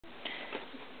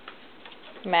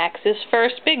Max's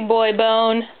first big boy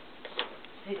bone.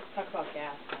 Hey, talk about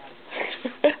gas,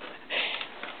 man.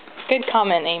 Good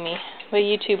comment, Amy. The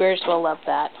YouTubers will love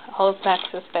that. All of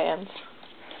Max's fans.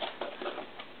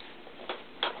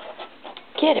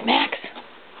 Get it, Max.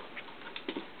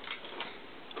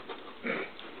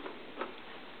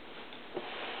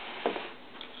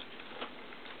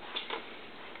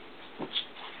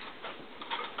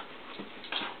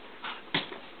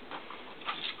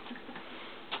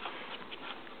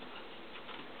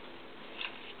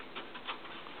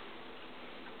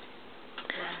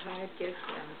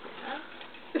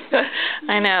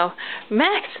 I know.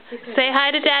 Max, say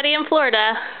hi to Daddy in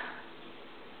Florida.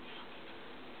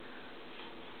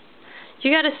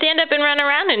 You gotta stand up and run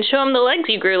around and show him the legs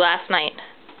you grew last night.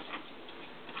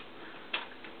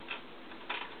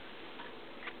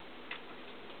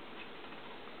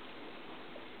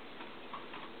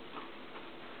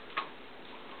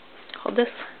 Hold this.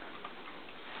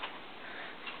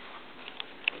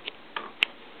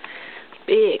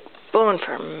 Big bone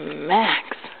for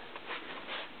Max.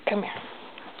 Come here.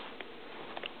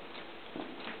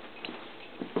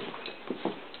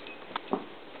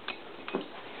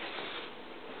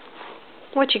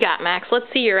 What you got, Max? Let's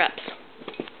see your ups.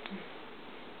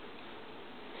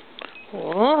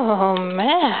 Whoa,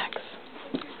 Max.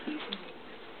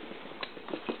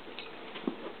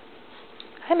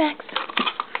 Hi, Max.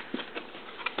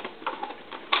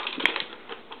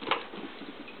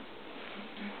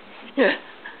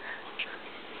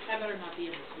 I better not be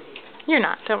in this video. You're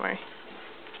not, don't worry.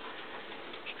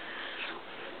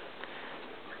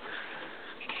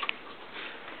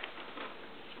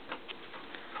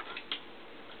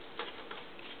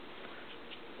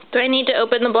 Do I need to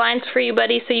open the blinds for you,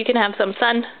 buddy, so you can have some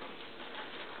sun?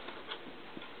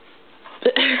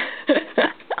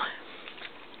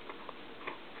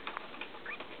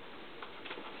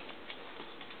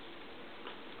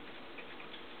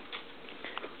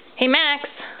 Hey, Max.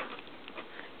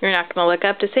 You're not going to look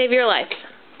up to save your life.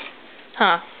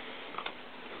 Huh.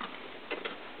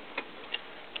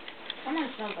 Someone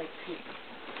smells like poop.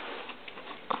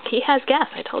 He has gas,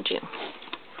 I told you.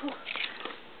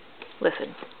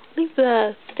 Listen, leave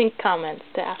the stink comments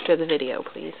to after the video,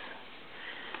 please.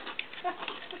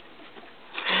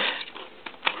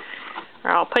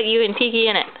 Or I'll put you and Tiki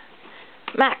in it.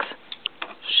 Max,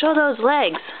 show those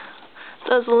legs.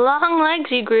 Those long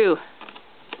legs you grew.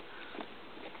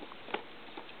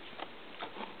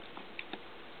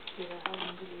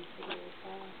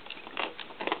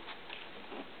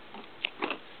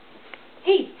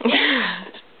 Hey!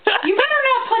 You better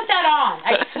not put that on!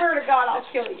 I swear to God, I'll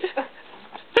kill you.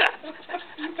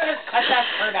 You better cut that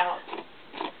part out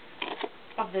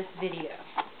of this video.